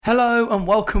Hello and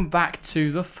welcome back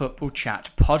to the Football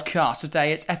Chat podcast.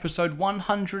 Today it's episode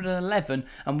 111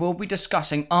 and we'll be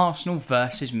discussing Arsenal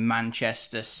versus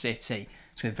Manchester City.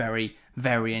 It's a very,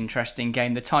 very interesting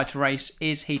game. The title race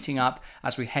is heating up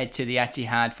as we head to the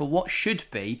Etihad for what should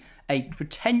be a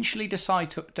potentially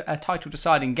title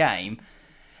deciding game.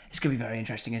 It's going to be very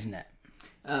interesting, isn't it?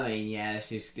 I mean, yeah,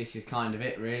 this is kind of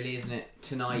it, really, isn't it?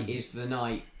 Tonight is the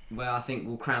night where I think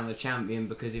we'll crown the champion,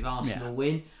 because if Arsenal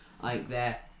win, I think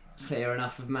they're clear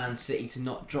enough of Man City to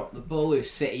not drop the ball. If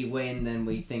City win, then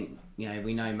we think,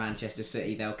 we know Manchester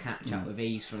City, they'll catch up with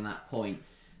ease from that point.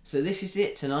 So this is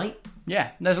it tonight.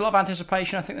 Yeah, there's a lot of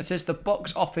anticipation. I think this is the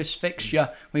box office fixture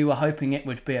we were hoping it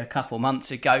would be a couple months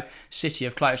ago. City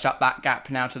have closed up that gap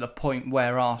now to the point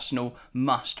where Arsenal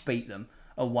must beat them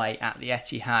away at the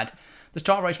Etihad. The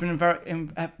start rate's been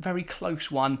a very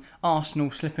close one. Arsenal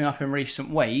slipping up in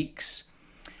recent weeks.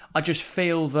 I just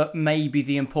feel that maybe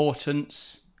the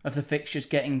importance of the fixtures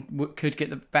could get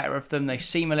the better of them. They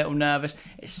seem a little nervous.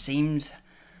 It seems,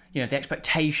 the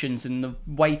expectations and the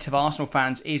weight of Arsenal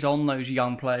fans is on those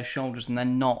young players' shoulders, and they're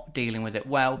not dealing with it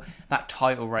well. That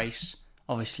title race,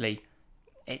 obviously,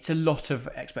 it's a lot of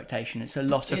expectation. It's a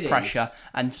lot of pressure,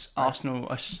 and Arsenal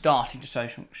are starting to show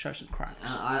some cracks.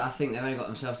 I think they've only got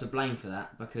themselves to blame for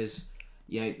that, because,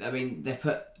 they've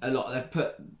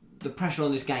put the pressure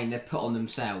on this game they've put on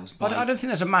themselves by I don't think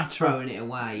there's a matter throwing it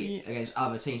away against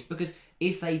other teams, because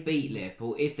if they beat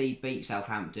Liverpool, if they beat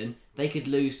Southampton, they could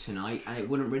lose tonight and it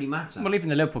wouldn't really matter. Well, even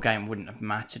the Liverpool game wouldn't have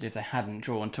mattered if they hadn't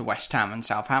drawn to West Ham and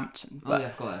Southampton. But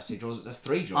of course, that's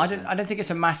three draws. I don't think it's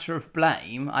a matter of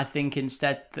blame. I think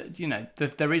instead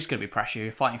that there is going to be pressure.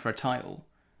 You're fighting for a title,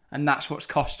 and that's what's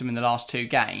cost them in the last two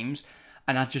games.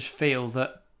 And I just feel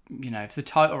that if the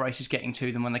title race is getting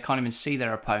to them when they can't even see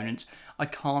their opponents, I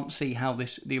can't see how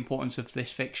the importance of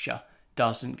this fixture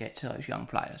doesn't get to those young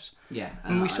players. Yeah.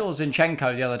 And we saw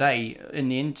Zinchenko the other day in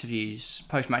the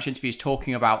post-match interviews,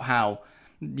 talking about how,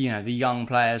 the young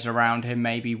players around him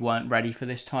maybe weren't ready for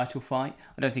this title fight.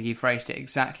 I don't think he phrased it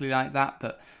exactly like that,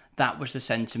 but that was the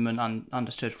sentiment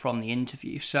understood from the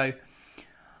interview. So,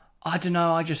 I don't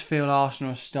know, I just feel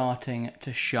Arsenal are starting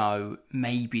to show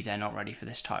maybe they're not ready for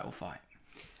this title fight.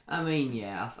 I mean,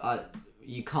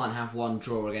 you can't have one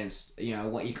draw against, you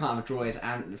can't have a draw against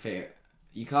Anfield.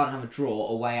 You can't have a draw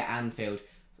away at Anfield,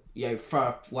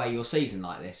 throw away your season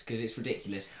like this, because it's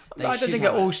ridiculous. I don't think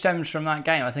it all stems from that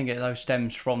game. I think it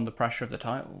stems from the pressure of the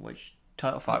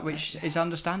title fight, which is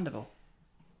understandable.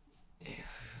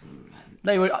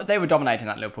 They were dominating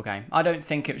that Liverpool game. I don't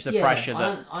think it was the pressure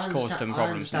that caused them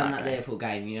problems in that game. Liverpool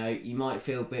game, you might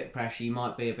feel a bit of pressure, you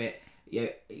might be a bit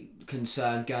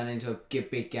concerned going into a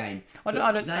big game. I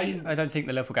don't think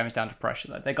the Liverpool game is down to pressure,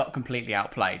 though. They got completely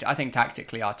outplayed. I think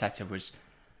tactically Arteta was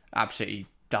absolutely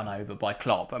done over by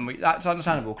Klopp, and that's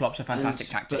understandable. Klopp's a fantastic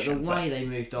tactician. But the way they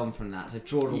moved on from that to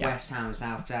draw to West Ham and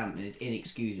Southampton is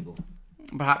inexcusable.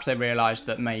 Perhaps they realised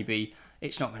that maybe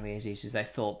it's not going to be as easy as they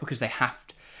thought, because they have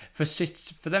to,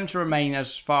 for them to remain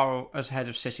as far ahead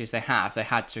of City as they have, they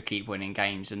had to keep winning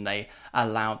games, and they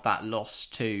allowed that loss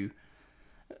to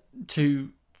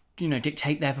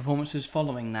dictate their performances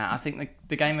following that. I think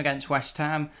the game against West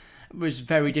Ham was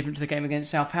very different to the game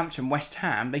against Southampton. West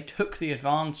Ham, they took the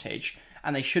advantage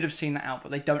and they should have seen that out,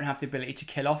 but they don't have the ability to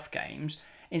kill off games.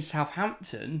 In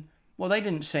Southampton, well, they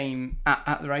didn't seem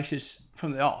at the races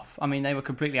from the off. I mean, they were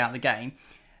completely out of the game.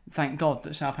 Thank God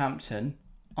that Southampton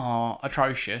are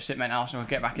atrocious. It meant Arsenal would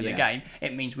get back in the game.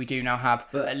 It means we do now have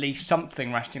at least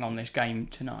something resting on this game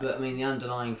tonight. But, I mean, the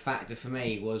underlying factor for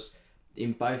me was,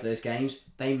 in both those games,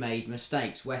 they made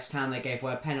mistakes. West Ham, they gave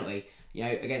away a penalty.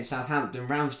 Against Southampton,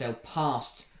 Ramsdale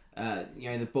passed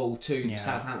the ball to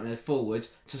Southampton forwards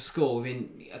to score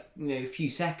within a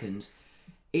few seconds.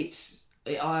 It's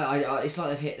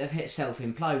like they've hit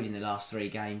self-implode in the last three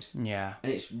games. Yeah,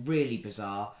 and it's really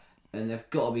bizarre. And they've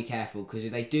got to be careful, because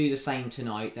if they do the same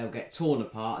tonight, they'll get torn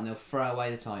apart and they'll throw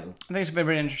away the title. I think it's been a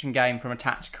really interesting game from a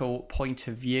tactical point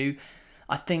of view.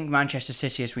 I think Manchester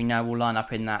City, as we know, will line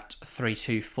up in that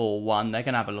 3-2-4-1. They're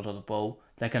going to have a lot of the ball.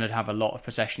 They're going to have a lot of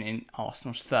possession in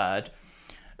Arsenal's third.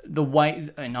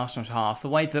 In Arsenal's half, the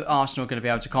way that Arsenal are going to be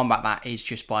able to combat that is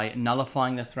just by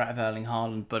nullifying the threat of Erling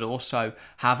Haaland, but also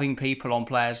having people on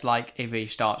players like, if he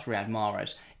starts, Riyad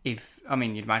Mahrez. You'd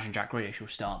imagine Jack Grealish will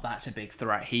start. That's a big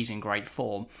threat. He's in great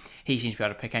form. He seems to be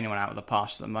able to pick anyone out of the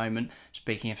past at the moment.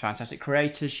 Speaking of fantastic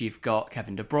creators, you've got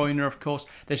Kevin De Bruyne, of course.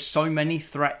 There's so many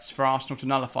threats for Arsenal to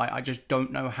nullify. I just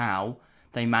don't know how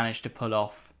they managed to pull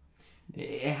off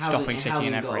stopping City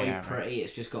in every area.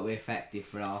 It's just got to be effective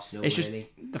for Arsenal. It's really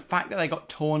just the fact that they got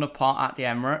torn apart at the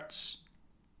Emirates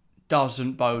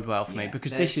doesn't bode well for me, Yeah,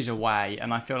 because this is away,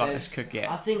 and I feel like this could get...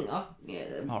 I think,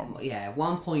 horrible. at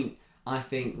one point, I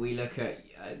think we look at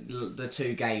the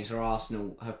two games where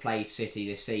Arsenal have played City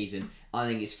this season. I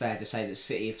think it's fair to say that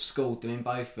City have schooled them in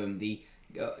both of them. The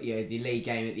league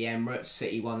game at the Emirates,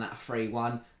 City won that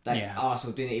 3-1.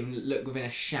 Arsenal didn't even look within a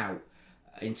shout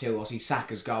until obviously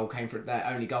Saka's goal came for their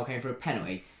only goal came for a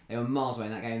penalty. They were miles away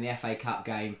in that game. In the FA Cup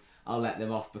game, I'll let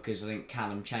them off because I think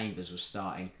Callum Chambers was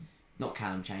starting. Not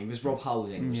Callum Chambers, Rob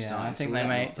Holding was starting. I think they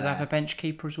did they have a bench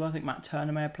keeper as well? I think Matt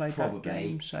Turner may have played that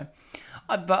game. So,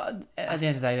 but at the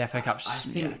end of the day, the FA Cup's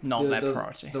not their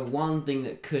priority. The one thing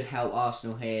that could help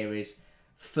Arsenal here is,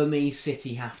 for me,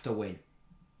 City have to win.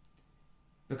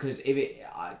 Because if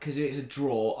it's a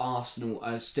draw, Arsenal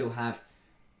still have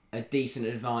a decent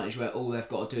advantage where all they've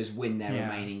got to do is win their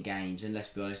remaining games. And let's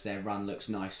be honest, their run looks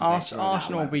nice.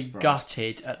 Arsenal will be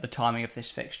gutted at the timing of this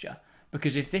fixture.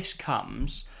 Because if this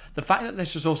comes... The fact that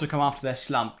this has also come after their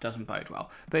slump doesn't bode well.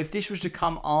 But if this was to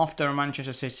come after a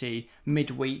Manchester City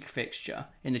midweek fixture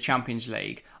in the Champions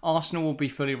League, Arsenal will be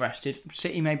fully rested.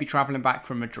 City may be travelling back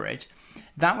from Madrid.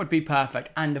 That would be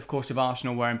perfect. And, of course, if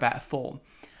Arsenal were in better form.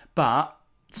 But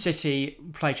City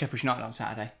played Sheffield United on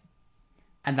Saturday.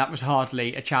 And that was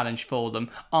hardly a challenge for them.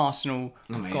 Arsenal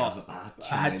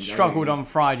had struggled on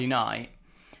Friday night.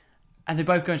 And they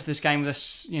both go into this game with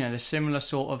a similar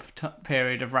sort of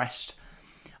period of rest.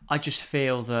 I just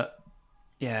feel that,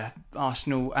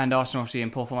 Arsenal obviously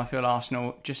in poor form. I feel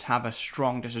Arsenal just have a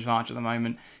strong disadvantage at the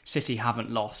moment. City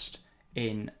haven't lost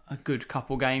in a good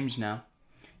couple games now.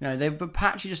 They were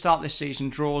patchy to start this season.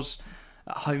 Draws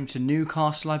at home to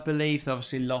Newcastle, I believe. They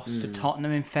obviously lost to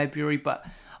Tottenham in February, but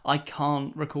I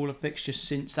can't recall a fixture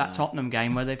since that Tottenham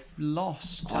game where they've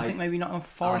lost. I think maybe not on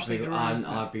Forest.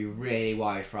 I'd be really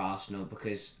worried for Arsenal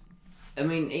because... I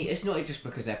mean, it's not just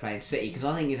because they're playing City, because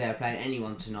I think if they're playing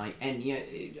anyone tonight, and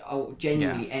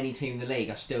genuinely any team in the league,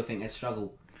 I still think they'd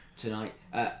struggle tonight.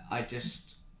 I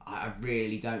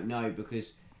really don't know,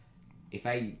 because if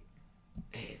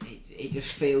it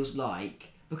just feels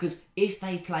like, because if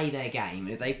they play their game,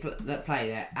 if they play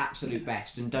their absolute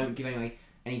best and don't give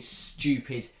any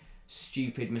stupid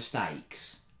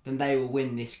mistakes, then they will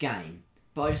win this game.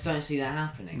 But I just don't see that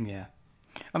happening. Yeah,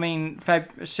 I mean,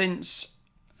 since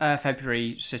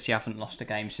February, City haven't lost a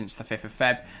game since the 5th of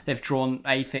Feb. They've drawn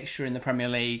a fixture in the Premier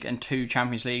League and 2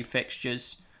 Champions League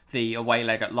fixtures. The away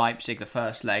leg at Leipzig, the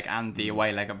first leg, and the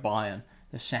away leg at Bayern,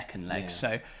 the second leg. Yeah.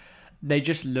 So they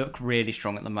just look really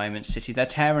strong at the moment, City. They're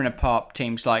tearing apart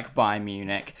teams like Bayern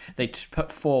Munich. They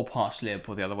put 4 past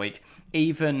Liverpool the other week.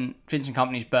 Even Vincent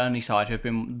Kompany's Burnley side, who have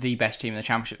been the best team in the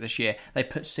Championship this year, they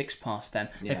put 6 past them.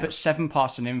 Yeah. They put 7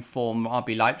 past an informed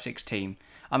RB Leipzig's team.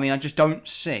 I mean, I just don't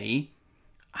see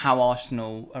how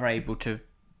Arsenal are able to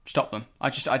stop them. I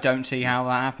don't see how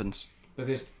that happens.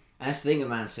 Because, and that's the thing of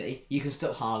Man City, you can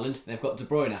stop Haaland, they've got De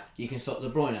Bruyne. You can stop De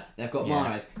Bruyne, they've got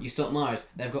Mahrez. You stop Mahrez,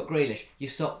 they've got Grealish. You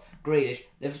stop Grealish,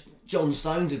 John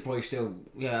Stones would probably still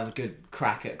have a good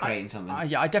crack at creating something.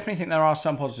 I definitely think there are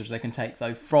some positives they can take,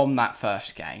 though, from that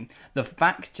first game. The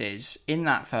fact is, in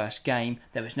that first game,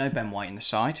 there was no Ben White in the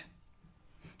side.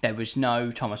 There was no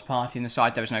Thomas Partey in the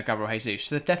side. There was no Gabriel Jesus.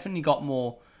 So they've definitely got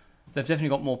more... They've definitely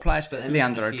got more players. But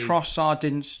Leandro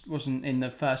Trossard wasn't in the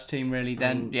first team really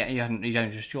then. He's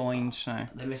only just joined. So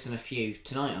they're missing a few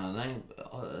tonight, aren't they?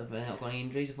 Have they not got any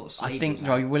injuries? I think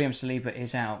William Saliba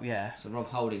is out. Yeah. So Rob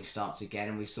Holding starts again,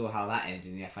 and we saw how that ended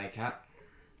in the FA Cup.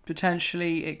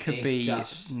 Potentially, it could be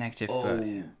negative.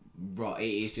 Right, it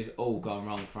is just all gone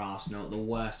wrong for Arsenal at the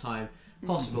worst time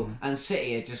possible. And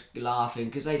City are just laughing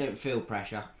because they don't feel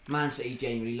pressure. Man City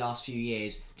genuinely last few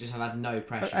years just have had no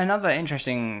pressure. But another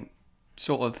interesting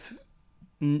sort of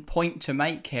point to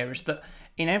make here is that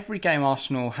in every game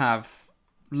Arsenal have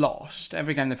lost,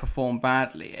 every game they perform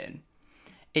badly in,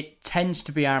 it tends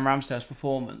to be Aaron Ramsdale's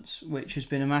performance, which has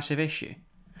been a massive issue.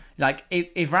 Like,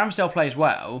 if Ramsdale plays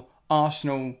well,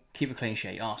 Arsenal keep a clean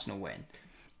sheet, Arsenal win.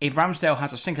 If Ramsdale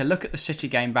has a stinker, look at the City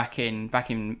game back in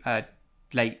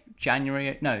late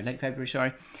February,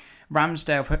 sorry.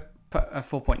 Ramsdale put a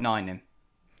 4.9 in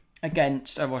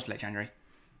against, it was late January.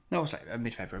 No, it was like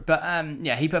mid-February. But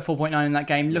he put 4.9 in that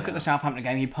game. Look at the Southampton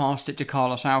game. He passed it to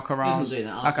Carlos Alcaraz.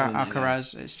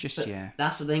 Alcaraz. It's just,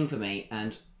 That's the thing for me.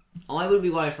 And I would be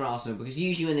worried for Arsenal because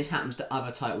usually when this happens to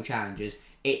other title challenges,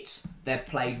 they've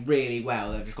played really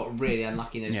well. They've just got really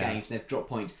unlucky in those games and they've dropped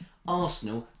points.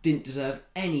 Arsenal didn't deserve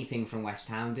anything from West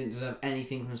Ham, didn't deserve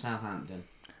anything from Southampton.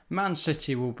 Man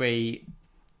City will be...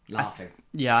 laughing.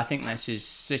 I think this is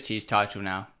City's title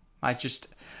now. I just,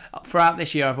 throughout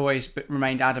this year, I've always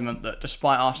remained adamant that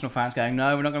despite Arsenal fans going,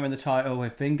 no, we're not going to win the title,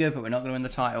 we've been good, but we're not going to win the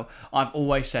title. I've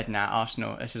always said now,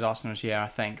 this is Arsenal's year, I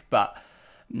think. But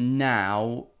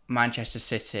now, Manchester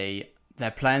City,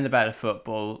 they're playing the better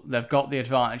football. They've got the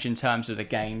advantage in terms of the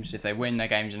games. If they win their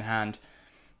games in hand,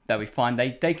 they'll be fine.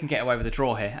 They can get away with a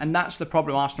draw here. And that's the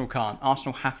problem. Arsenal can't.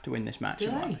 Arsenal have to win this match.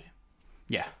 Do they?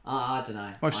 Yeah. I don't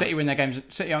know. Well, if City win their games,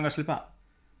 City aren't going to slip up.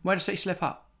 Where does City slip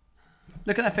up?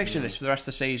 Look at their fixture list for the rest of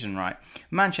the season, right?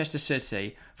 Manchester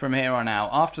City, from here on out,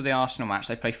 after the Arsenal match,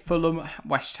 they play Fulham,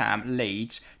 West Ham,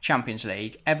 Leeds, Champions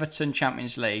League, Everton,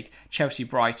 Champions League, Chelsea,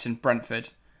 Brighton, Brentford,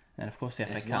 and of course the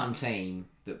FA Cup. There's one team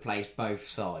that plays both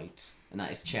sides, and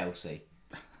that is Chelsea.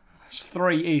 It's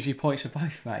 3 easy points for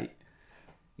both, mate.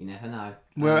 You never know.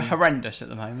 We're horrendous at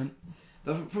the moment.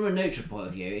 But from a neutral point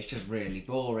of view, it's just really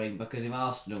boring because if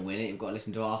Arsenal win it, you've got to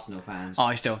listen to Arsenal fans.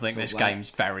 I still think this game's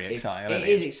very exciting. It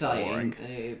is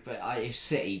exciting, but if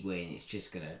City win, it's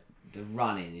just the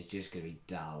running is just gonna be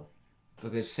dull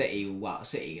because City are going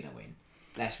to win.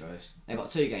 Let's be honest. They've got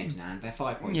 2 games in hand. They're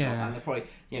 5 points off, and they're probably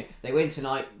they win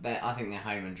tonight. I think they're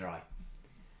home and dry.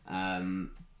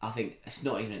 I think it's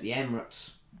not even at the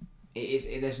Emirates.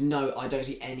 I don't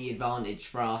see any advantage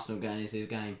for Arsenal going into this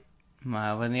game.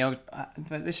 Well,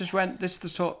 this is the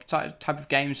sort of type of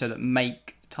games that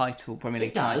make Premier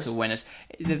League title winners.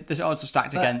 The odds are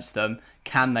stacked against them.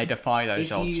 Can they defy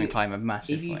those odds and claim a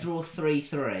massive If you draw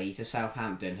 3-3 to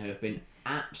Southampton, who have been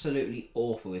absolutely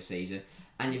awful this season,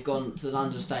 and you've gone to the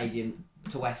London Stadium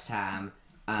to West Ham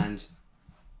and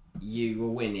you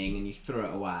were winning and you threw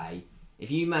it away,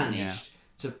 if you managed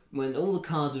to, when all the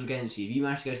cards are against you, if you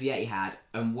managed to go to the Etihad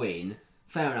and win,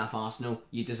 fair enough, Arsenal,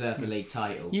 you deserve the league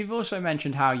title. You've also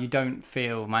mentioned how you don't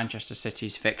feel Manchester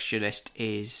City's fixture list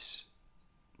is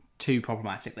too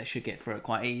problematic. They should get through it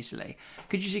quite easily.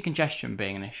 Could you see congestion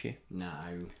being an issue? No.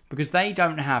 Because they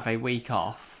don't have a week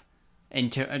off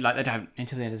until the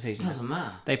end of the season. Doesn't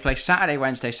matter. They play Saturday,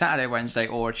 Wednesday,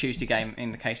 or a Tuesday game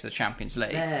in the case of the Champions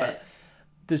League. But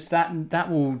does that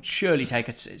will surely take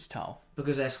its toll.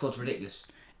 Because their squad's ridiculous.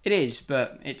 It is,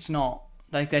 but it's not.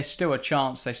 There's still a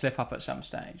chance they slip up at some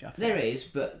stage. I think. There is,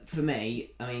 but for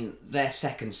me, I mean, their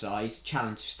second side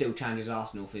still challenges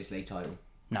Arsenal for this league title.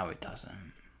 No, it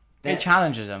doesn't. It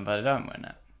challenges them, but they don't win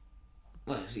it.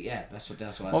 Well, yeah, that's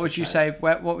what. What would you say?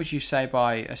 What would you say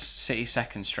by a City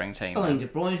second string team? I mean, De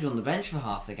Bruyne's been on the bench for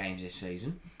half the games this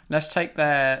season. Let's take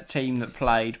their team that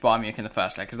played Bayern Munich in the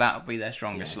first leg because that would be their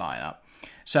strongest lineup.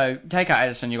 So take out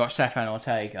Ederson, you've got Stefan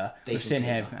Ortega. We've seen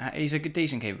him. He's a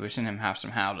decent keeper. We've seen him have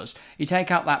some howlers. You take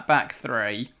out that back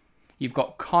 3. You've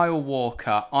got Kyle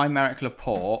Walker, Aymeric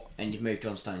Laporte, and you've moved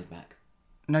John Stones back.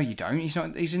 No, you don't. He's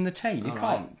not. He's in the team. You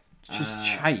can't just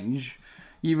change.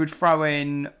 You would throw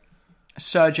in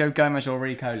Sergio Gomez or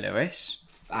Rico Lewis.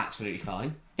 Absolutely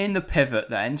fine. In the pivot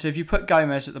then, so if you put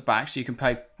Gomez at the back, so you can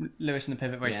play Lewis in the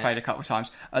pivot where he's played a couple of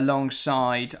times,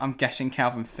 alongside, I'm guessing,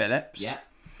 Calvin Phillips. Yeah,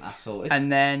 that's sorted.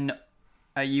 And then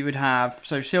you would have,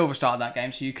 so Silva started that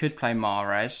game, so you could play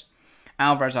Mahrez.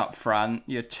 Alvarez up front.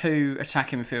 Your 2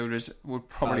 attacking midfielders would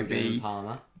probably be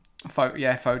Palmer.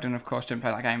 Foden, of course, didn't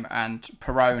play that game, and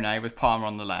Perone with Palmer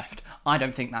on the left. I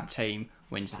don't think that team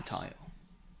wins the title.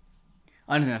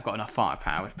 I don't think they've got enough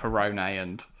firepower with Perone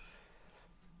and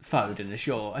Foden as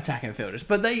your attacking midfielders.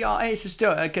 But it's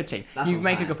still a good team. You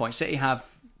make a good point. City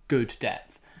have good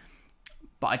depth.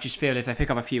 But I just feel if they pick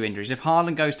up a few injuries, if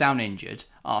Haaland goes down injured,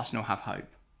 Arsenal have hope.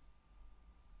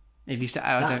 If you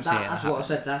I don't see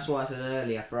it. That's what I said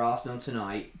earlier. For Arsenal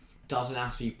tonight, doesn't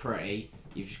have to be pretty.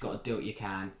 You've just got to do what you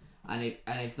can. And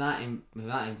if that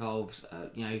involves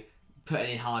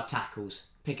putting in hard tackles,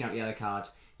 picking up yellow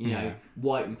cards,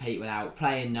 wiping people out,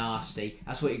 playing nasty,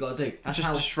 that's what you got to do.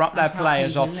 Disrupt their play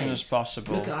as often as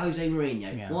possible. Look at Jose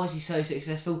Mourinho. Yeah. Why is he so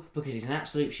successful? Because he's an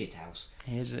absolute shithouse.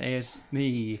 He is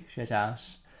the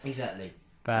shithouse. Exactly.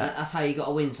 But that's how you got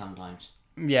to win sometimes.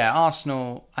 Yeah,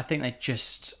 Arsenal, I think they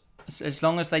just, as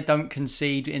long as they don't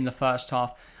concede in the first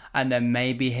half and then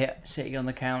maybe hit City on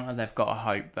the counter, they've got a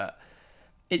hope. But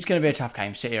it's going to be a tough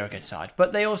game. City are a good side.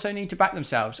 But they also need to back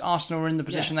themselves. Arsenal are in the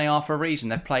position they are for a reason.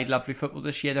 They've played lovely football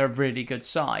this year. They're a really good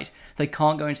side. They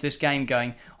can't go into this game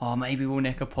going, maybe we'll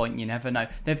nick a point. You never know.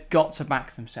 They've got to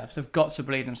back themselves. They've got to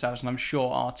believe themselves. And I'm sure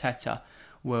Arteta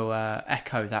will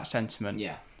echo that sentiment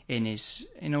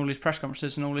in all his press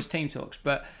conferences and all his team talks.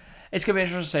 But it's going to be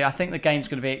interesting to see. I think the game's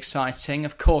going to be exciting.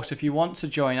 Of course, if you want to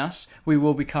join us, we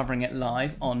will be covering it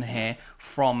live on here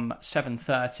from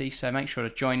 7:30. So make sure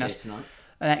to join us. Tonight.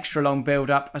 An extra long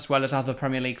build-up, as well as other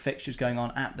Premier League fixtures going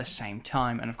on at the same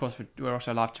time. And of course, we're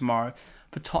also live tomorrow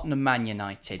for Tottenham Man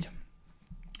United.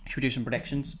 Should we do some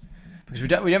predictions because we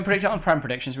don't predict it on Prem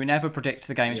predictions. We never predict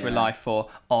the games we're live for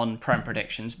on Prem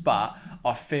predictions. But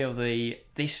I feel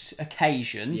this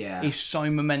occasion is so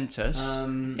momentous.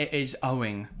 It is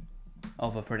owing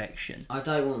of a prediction. I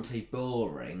don't want to be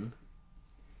boring,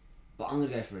 but I'm going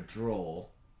to go for a draw.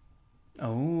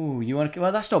 Oh, you want to?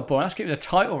 Well, that's not boring. Let's keep the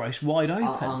title race wide open.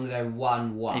 I'm going to go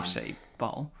 1-1. FC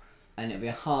Bowl. And it'll be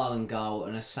a Haaland goal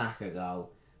and a Saka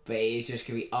goal. But it is just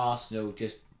going to be Arsenal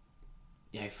just,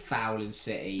 fouling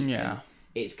City. Yeah.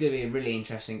 It's going to be a really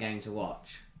interesting game to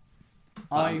watch. It's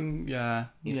going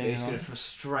to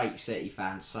frustrate City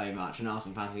fans so much, and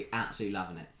Arsenal fans will be absolutely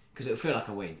loving it because it'll feel like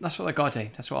a win. That's what they've got to do.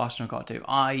 That's what Arsenal got to do.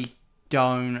 I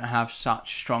don't have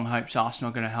such strong hopes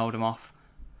Arsenal are going to hold them off.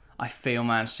 I feel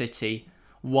Man City,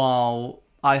 while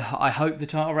I hope the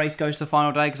title race goes to the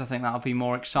final day because I think that'll be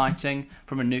more exciting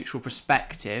from a neutral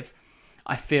perspective.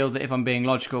 I feel that if I'm being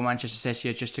logical, Manchester City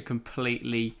are just a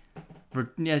completely...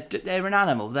 they're an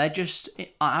animal. They're just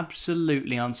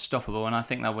absolutely unstoppable, and I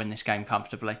think they'll win this game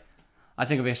comfortably. I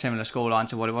think it'll be a similar scoreline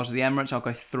to what it was at the Emirates. I'll go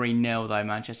 3-0 though,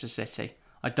 Manchester City.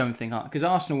 I don't think... Because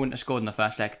Arsenal wouldn't have scored in the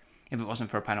first leg if it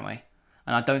wasn't for a penalty.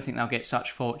 And I don't think they'll get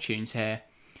such fortunes here.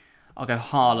 I'll go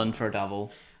Haaland for a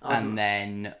double. And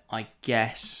then I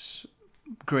guess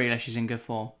Grealish is in good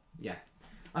form. Yeah.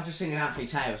 I was just thinking Anthony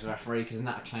Taylor's the referee because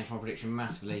that changed my prediction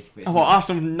massively.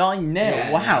 Arsenal 9-0.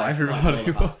 Yeah, wow,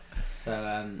 everybody.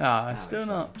 So, still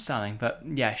not stunning, but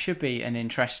yeah, should be an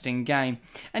interesting game.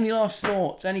 Any last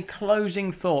thoughts? Any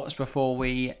closing thoughts before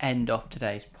we end off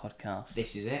today's podcast?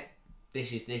 This is it.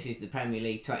 This is the Premier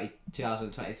League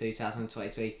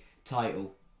 2022-2023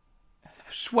 title. I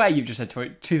swear you've just said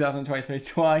 2023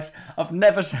 twice. I've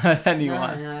never heard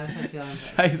anyone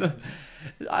say that.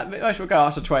 I should go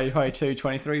ask the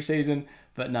 2022-23 season,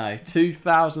 but no,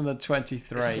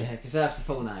 2023. It deserves the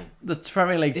full name. The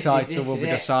Premier League title will be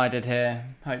decided here,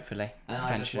 hopefully. And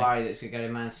I just worry that it's going to go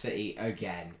to Man City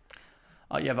again.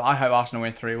 Yeah, but I hope Arsenal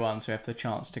win 3-1, so we have the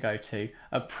chance to go to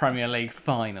a Premier League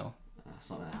final. That's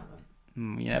not going to happen.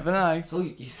 You never know. So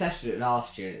you settled it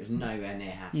last year and it was nowhere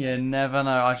near happening. You never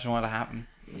know. I just want it to happen.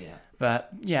 Yeah.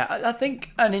 But yeah, I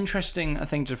think an interesting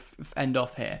thing to end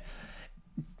off here.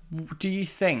 Do you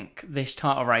think this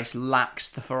title race lacks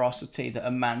the ferocity that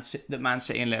Man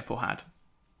City and Liverpool had?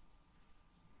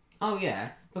 Oh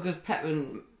yeah, because Pep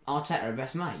and Arteta are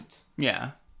best mates.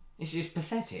 Yeah. It's just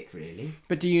pathetic, really.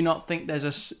 But do you not think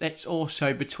it's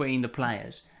also between the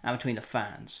players and between the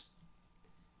fans?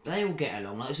 They all get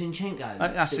along, like Zinchenko.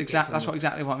 That's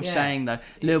exactly what I'm saying, though.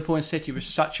 Liverpool and City was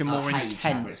such a more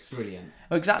intense. It's brilliant.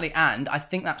 Well, exactly, and I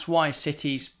think that's why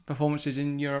City's performances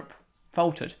in Europe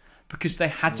faltered because they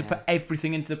had to put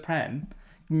everything into the Prem,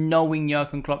 knowing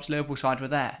Jurgen Klopp's Liverpool side were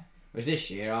there. Whereas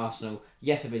this year, Arsenal,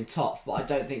 yes, have been top, but I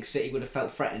don't think City would have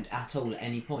felt threatened at all at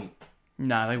any point.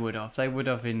 No, they would have. They would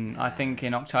have in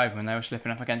October when they were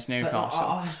slipping up against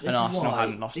Newcastle, and Arsenal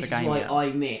hadn't lost the game yet. This is why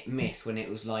I miss when it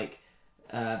was like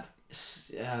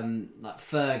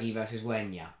Fergie versus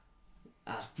Wenger.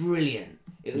 That's brilliant.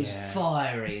 It was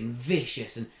fiery and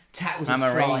vicious and tackles were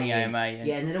flying. Mate.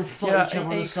 Yeah, and they'd all fight each other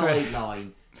on the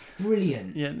sideline.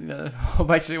 Brilliant. Yeah,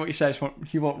 basically what you say is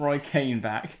you want Roy Keane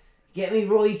back. Get me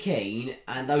Roy Keane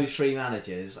and those three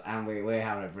managers and we're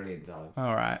having a brilliant time.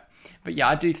 All right. But yeah,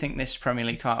 I do think this Premier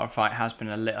League title fight has been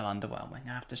a little underwhelming, I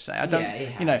have to say. I don't,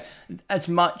 as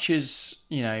much as,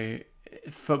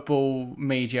 football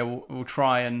media will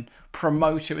try and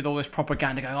promote it with all this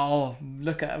propaganda going, oh,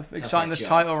 look at how exciting this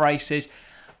title race is.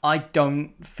 I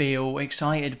don't feel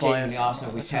excited by it.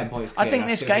 Arsenal with 10 points. I think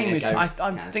this game is. I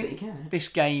think this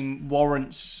game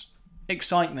warrants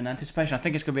excitement, anticipation. I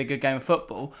think it's going to be a good game of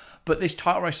football. But this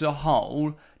title race as a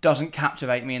whole doesn't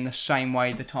captivate me in the same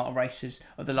way the title races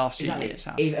of the last few years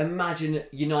have. Imagine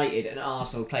United and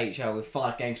Arsenal play each other with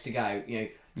 5 games to go.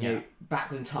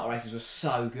 Back when title races were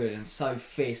so good and so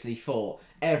fiercely fought,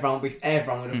 everyone would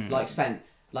have spent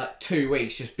 2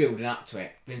 weeks just building up to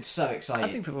it. Been so excited. I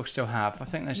think people still have. I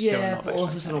think there's still not. But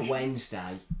also it's on a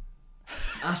Wednesday.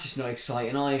 That's just not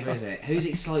exciting either, is it? Who's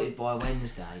excited by a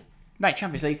Wednesday? Mate,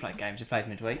 Champions League games are played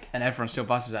midweek, and everyone still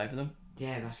buzzes over them.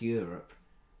 Yeah, that's Europe.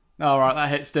 All right, that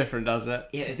hits different, does it?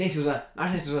 Yeah, if this was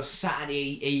a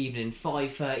Saturday evening,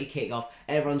 5:30 kick-off.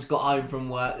 Everyone's got home from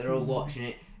work. They're all watching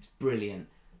it. It's brilliant.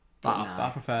 But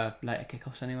I prefer later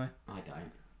kickoffs anyway. I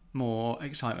don't. More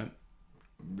excitement.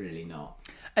 Really not.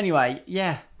 Anyway,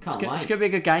 yeah. It's going to be a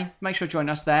good game. Make sure to join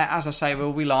us there. As I say,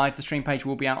 we'll be live. The stream page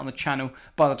will be out on the channel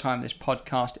by the time this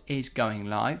podcast is going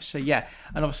live. So, yeah.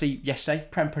 And obviously, yesterday,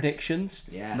 Prem predictions.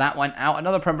 Yeah. That went out.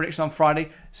 Another Prem prediction on Friday.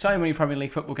 So many Premier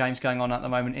League football games going on at the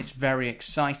moment. It's very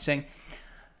exciting.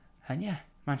 And, yeah,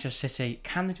 Manchester City,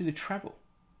 can they do the treble?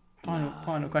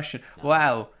 Final question. No.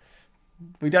 Well,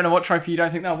 We don't know what trophy you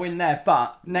don't think they'll win there,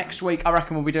 but next week I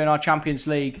reckon we'll be doing our Champions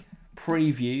League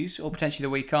previews, or potentially the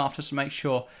week after, so make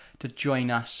sure to join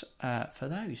us for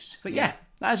those. But yeah,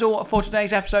 that is all for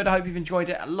today's episode. I hope you've enjoyed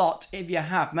it a lot. If you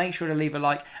have, make sure to leave a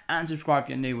like and subscribe if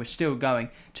you're new. We're still going.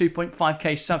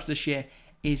 2.5k subs this year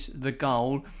is the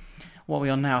goal. What are we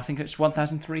on now? I think it's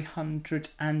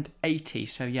 1,380.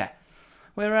 So yeah,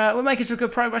 we're making some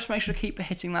good progress. Make sure to keep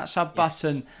hitting that sub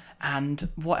button. And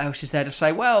what else is there to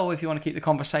say? Well, if you want to keep the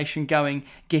conversation going,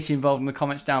 get involved in the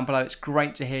comments down below. It's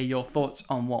great to hear your thoughts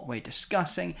on what we're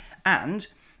discussing. And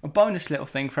a bonus little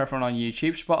thing for everyone on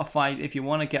YouTube, Spotify, if you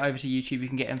want to get over to YouTube, you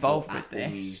can get involved with this.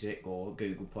 Apple Music or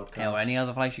Google Podcasts. Or any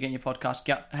other place you get your podcast,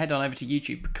 head on over to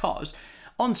YouTube, because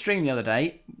on stream the other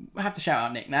day, I have to shout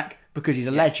out Nick Knack, because he's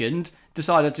a legend,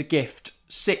 decided to gift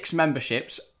 6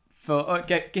 memberships,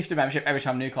 gift a membership every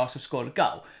time Newcastle scored a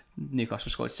goal. Newcastle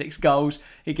scored 6 goals.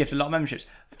 He gifted a lot of memberships.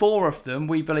 4 of them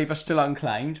we believe are still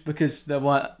unclaimed because there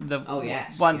weren't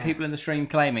people in the stream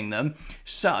claiming them.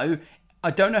 So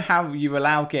I don't know how you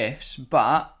allow gifts,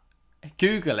 but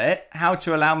Google it, how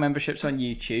to allow memberships on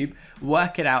YouTube,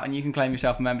 work it out, and you can claim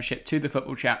yourself a membership to the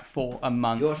Football Chat for a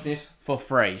month for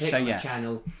free. Click on the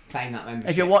channel, claim that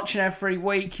membership. If you're watching every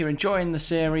week, you're enjoying the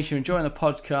series, you're enjoying the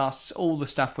podcasts, all the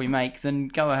stuff we make, then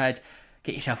go ahead,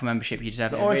 get yourself a membership, you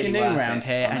deserve it. Or if you're new around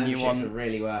here and you want... Are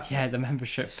really worth it. The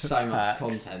membership so much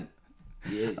content.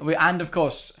 Yeah. And of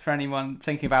course, for anyone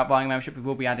thinking about buying a membership, we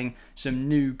will be adding some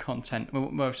new content,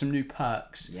 some new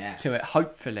perks to it,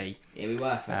 hopefully. It'll be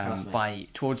worth it, trust me.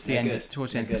 Towards the end of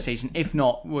the season. If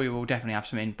not, we will definitely have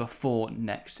some in before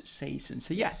next season.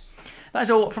 So yeah,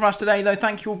 that's all from us today, though.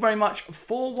 Thank you all very much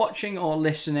for watching or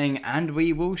listening, and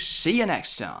we will see you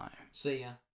next time. See ya.